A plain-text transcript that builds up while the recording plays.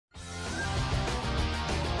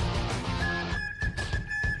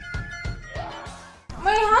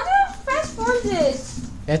is this?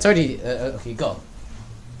 It's already okay. Go.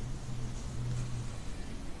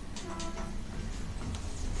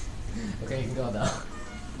 Okay, you can go now.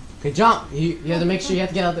 Okay, jump. You have to make sure you have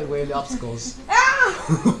to get out of the way of the obstacles.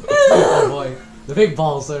 Oh boy, the big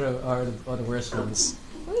balls are the worst ones.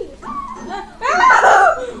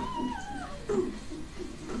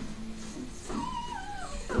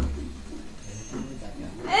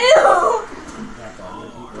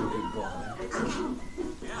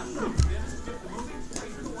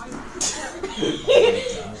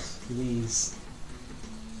 Please.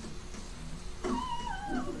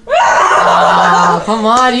 Ah, come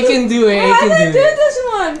on, you can do it. You can do it. This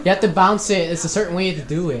one. You have to bounce it. It's a certain way to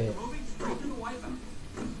do it.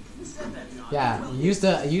 Yeah, use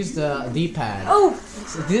the D-pad. Oh.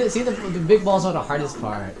 See the big balls are the hardest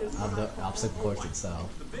part of the obstacle course itself.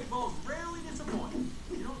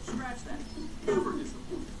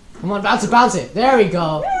 Come on, bounce it. There we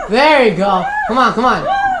go. There we go. Come on.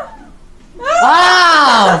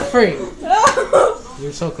 Wow, freak.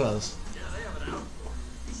 You're so close.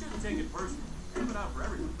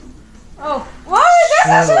 Oh, why is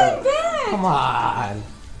that so bad? Come on.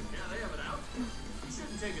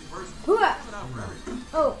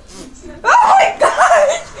 Oh. Oh my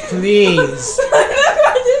gosh! Please. Look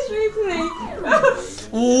at this replay.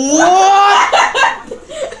 What?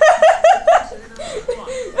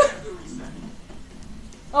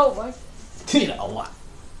 Oh what? You know what?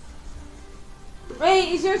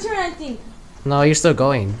 Wait, it's your turn, I think. No, you're still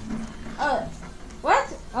going. What?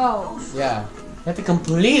 Oh. Yeah. You have to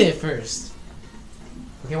complete it first.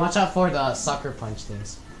 Okay, watch out for the sucker punch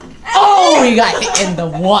things. Oh, you got hit in the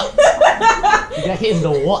what? You got hit in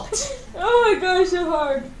the what? Oh my gosh, so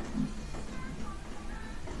hard.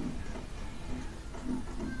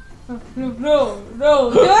 No,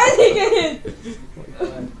 I think I hit.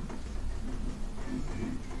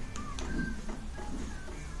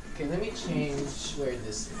 Okay, let me change where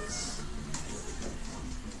this is.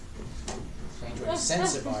 Change where the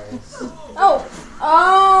sensor bar is. Oh, I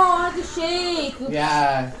have to shake.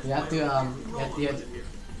 Yeah, you have to you have to.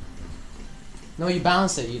 No, you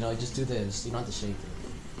bounce it. You know, just do this. You don't have to shake it.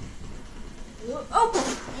 Oh.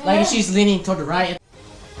 Like if she's leaning toward the right.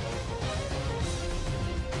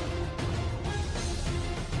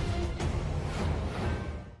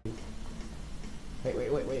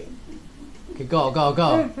 Wait. Okay, go.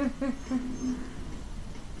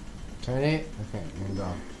 Turn it. Okay, there you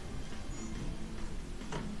go.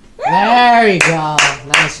 There you go.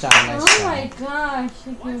 Nice job. Oh my gosh.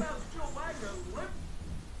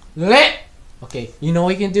 Lit. Okay, you know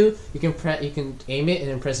what you can do? You can aim it and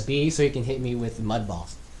then press B so you can hit me with mud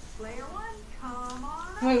balls.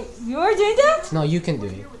 Wait, you are doing that? No, you can do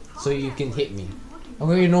it. So you can hit me.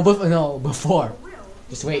 Okay, no, before.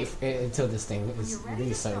 Just wait until this thing is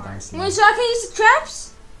really started dancing. Wait, so I can use the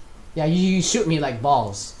traps? Yeah, you shoot me like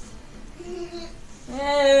balls.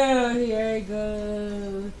 Oh, here I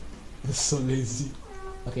go. That's so lazy.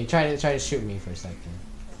 Okay, try to shoot me for a second.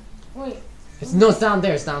 Wait. It's down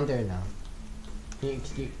there. It's down there now. Can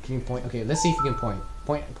you point? Okay, let's see if you can point.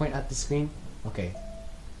 Point at the screen. Okay.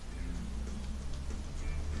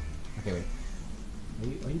 Okay, wait.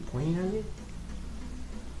 Are you pointing at me?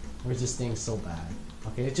 Or is this thing so bad?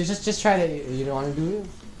 Okay, just try to. You don't want to do it?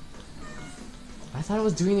 I thought I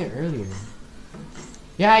was doing it earlier.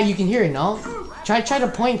 Yeah, you can hear it now. Try to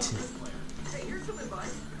point.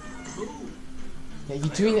 Yeah,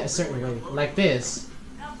 you're doing it a certain way, like this.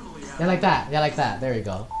 Yeah, like that. There you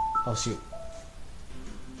go. Oh shoot.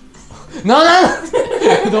 No!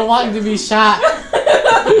 I don't want him to be shot.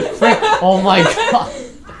 Frick. Oh my god.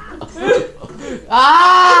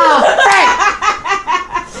 Ah!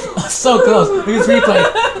 Frick! So close. Look at this replay.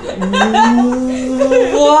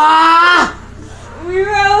 We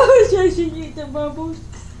were always trying to eat the bubbles.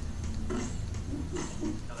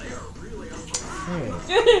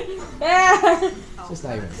 Yeah. It's just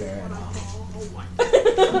not even fair at all.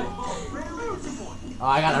 Oh,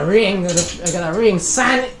 I got a ring,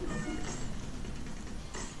 son!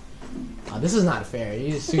 Oh, this is not fair.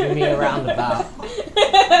 You're just shooting me around the about.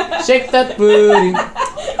 Shake that booty.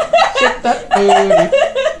 Shake that booty.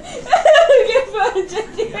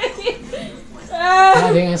 I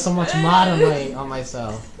think I have so much mod on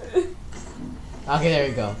myself. Okay, there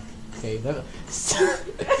we go. Okay,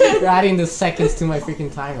 you're adding the seconds to my freaking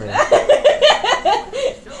timer.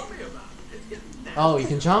 Oh, you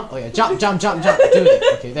can jump? Oh yeah, jump. Do it.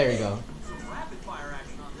 Okay, there you go.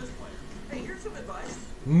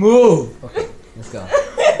 Move! Okay, let's go.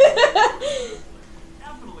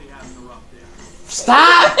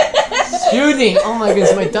 Stop! Shooting! Oh my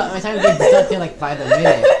goodness, my time to get ducked in like by the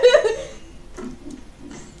minute.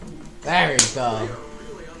 There we go.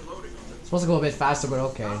 Supposed to go a bit faster, but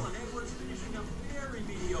okay.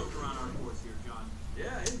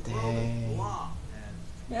 Dang.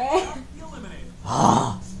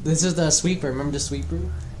 Ah, this is the sweeper. Remember the sweeper?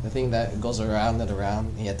 The thing that goes around and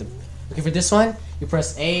around. You have to. Okay, for this one, you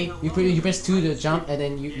press A. You press 2 to jump, and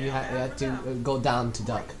then you have to go down to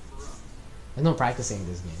duck. There's no practicing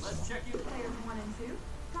this game. So.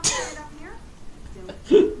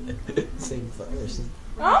 Same first.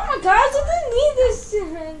 Oh my gosh, I didn't need this.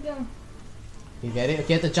 You get it?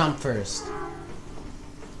 You have to jump first.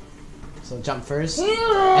 So jump first, and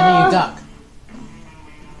then you duck.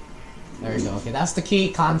 There we go. Okay, that's the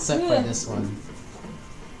key concept for this one.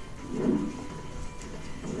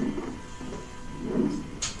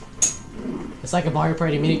 It's like a Mario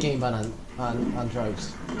Party minigame, but on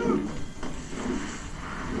drugs.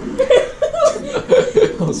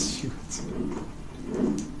 Oh shoot.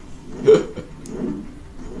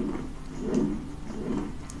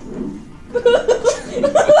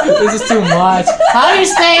 This is too much. How are you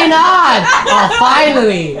staying on? Oh,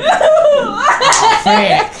 finally! Oh,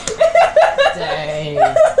 frick. Dang.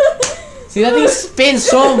 See, that thing spins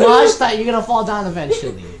so much that you're gonna fall down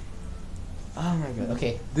eventually. Oh my god.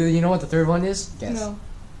 Okay, do you know what the third one is? Guess. No.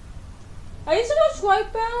 I used to watch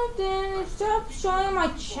Wipeout, then it stopped showing on my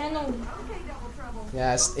channel.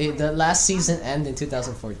 Yes, the last season ended in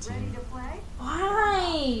 2014.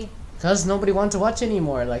 Why? Because nobody wanted to watch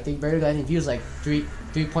anymore. Like, they barely got any views, like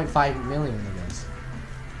 3.5 million, I guess.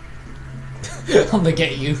 I'm gonna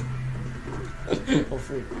get you. Oh,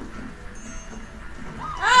 freak.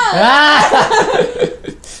 Oh! Ah!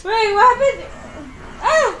 Wait, what happened?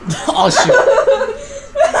 Ah! Oh, shoot.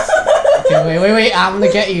 Okay, wait. I'm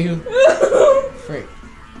gonna get you. Freak.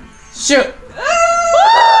 Shoot!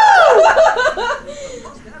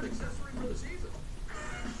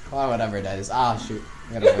 Oh, whatever that is. Ah, shoot.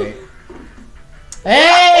 I gotta wait.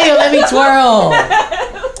 Hey, let me twirl!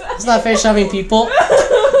 That's not fair shoving people.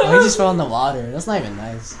 Oh, he just fell in the water. That's not even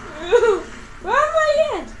nice. Where am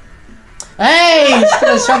I at? Hey, he's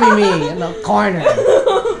gonna shoving me in the corner.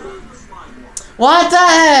 What the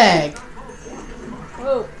heck?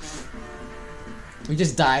 Oh. We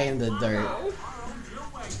just die in the dirt.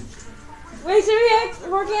 Wait, so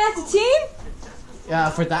we're working as a team? Yeah,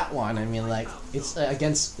 for that one, I mean, like, it's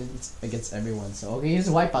against everyone. So okay, here's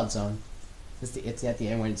the wipeout zone. It's at the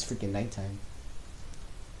end when it's freaking nighttime.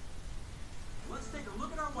 Let's take a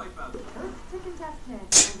look at our wipeout.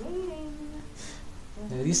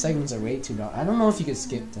 Yeah, these segments are way too long. I don't know if you could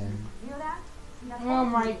skip them. Oh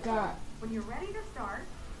my god. When you're ready to start,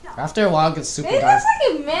 After a while, it gets super It dark. looks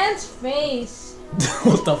like a man's face.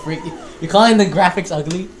 What the freak? You calling the graphics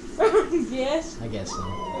ugly? Yes. I guess so.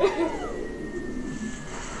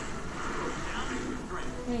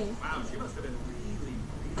 Hey. Wow, she must have been really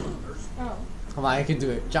thirsty. Oh. Come on, I can do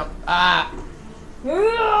it. Jump. Ah!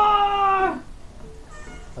 Ah!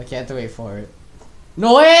 Okay, I have to wait for it.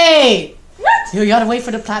 No, wait! What? You gotta wait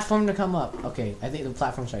for the platform to come up. Okay, I think the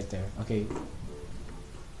platform's right there. Okay.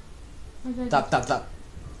 Okay. Stop.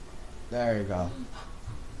 There you go.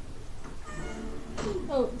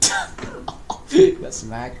 Oh. Got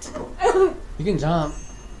smacked. You can jump.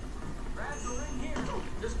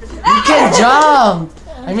 You can jump!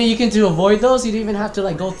 I mean, you can to avoid those, you don't even have to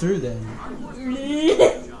like go through them.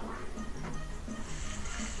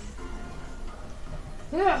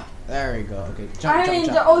 Yeah. There we go. Okay, jump, I'm jump,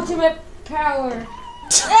 the jump. ultimate power.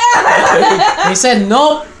 They said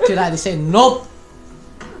nope to that. They said nope.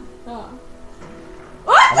 Oh.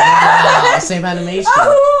 What? Wow, same animation.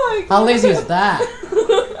 Oh my How God. lazy is that?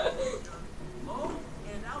 Low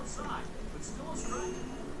and outside, but still a strike.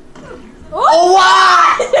 Oh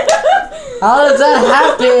wow! How did that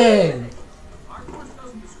happen? Our course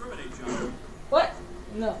doesn't discriminate, John. What?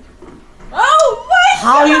 No. Oh my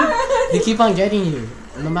How you? God. They keep on getting you,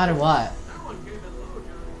 no matter what. That one came in low,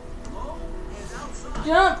 John. Low and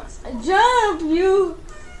outside. Jump, you.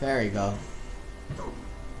 There you go.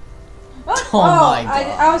 Oh, Oh my God.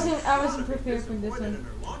 I wasn't prepared for this one. And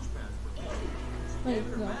her launch pads were Wait,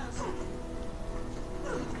 no.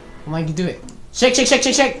 Come on, you can do it. Shake, shake, shake,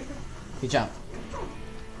 shake, shake. Good job.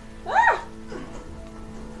 Ah!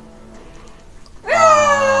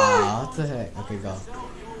 Ah, what the heck? Okay, go.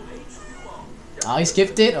 Oh, he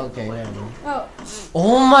skipped it? Okay, there we go. Oh.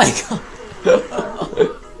 Oh my God.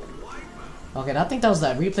 Okay, I think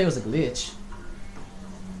that replay was a glitch.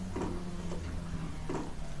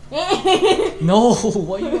 No,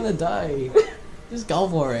 why are you gonna die? Just go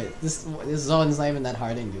for it. This zone is not even that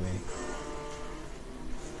hard anyway.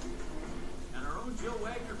 And our own Jill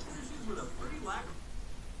Wagner finishes with a pretty lack of...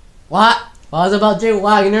 What? What was about Jay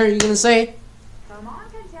Wagner? You gonna say? come on,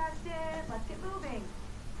 contestant.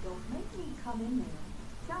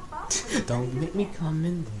 Don't make me come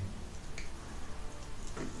in there.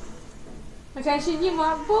 Okay, should you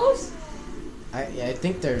mark balls? I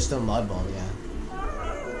think they're still mud ball, yeah.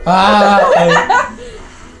 Ah!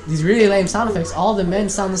 These really lame sound effects. All the men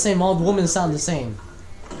sound the same, all the women sound the same.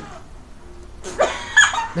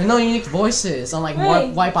 There's no unique voices, unlike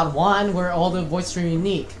Hey. Wipeout 1 where all the voices are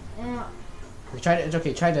unique. Yeah.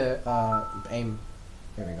 Try to aim.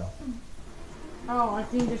 There we go. Oh, I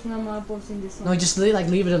think there's no mark balls in this one. No, just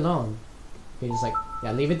leave it alone. Okay, just like,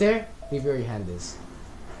 yeah, leave it there. Leave where your hand is.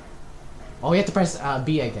 Oh, you have to press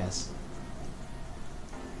B, I guess.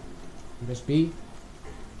 Press B.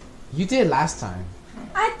 You did it last time.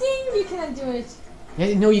 I think you can do it.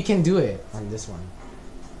 Yeah, no, you can do it on this one.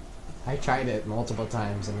 I tried it multiple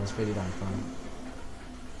times and it was pretty darn fun.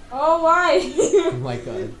 Oh, why? Oh my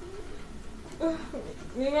god.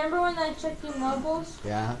 Remember when I checked your marbles?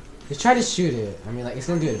 Yeah. Just try to shoot it. I mean, like, it's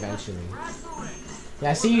gonna do it eventually.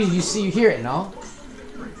 Yeah, I see you hear it, no?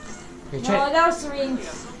 Okay, No, try. that was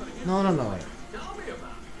rings. No, wait.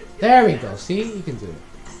 There we go. See? You can do it.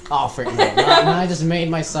 Oh, frick, no. Now I just made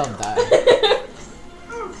myself die.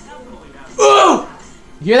 Oh!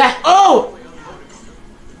 You hear that? Oh!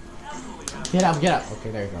 Get up. Okay,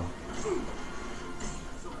 there you go.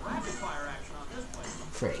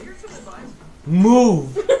 Frick.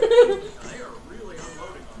 Move!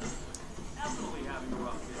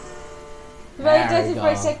 But There we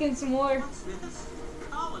 35 go. seconds more.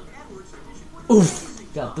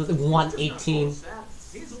 Oof! Got the 118.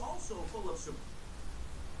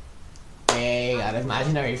 Hey, got an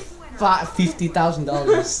imaginary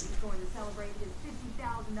 $50,000.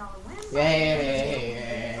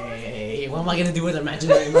 Yay! What am I gonna do with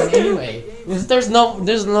imaginary money anyway? There's no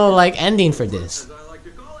like ending for this. As I like to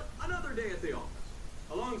call it, another day at the office.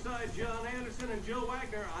 Alongside John Anderson and Joe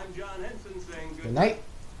Wagner, I'm John Henson saying Good night.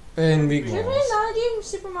 And we Should we go. not do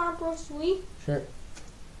Super Mario Bros. Wii? Sure.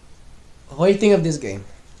 What do you think of this game?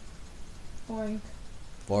 Boring.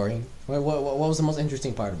 Boring. What was the most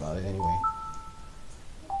interesting part about it anyway?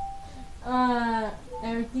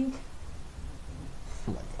 Everything.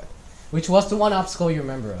 Oh my god. Which was the one obstacle you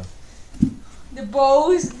remember of? The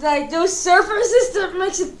bows, like those surfaces that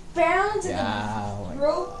makes it bounce Yeah. Oh and my the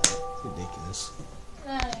rope. god. It's ridiculous.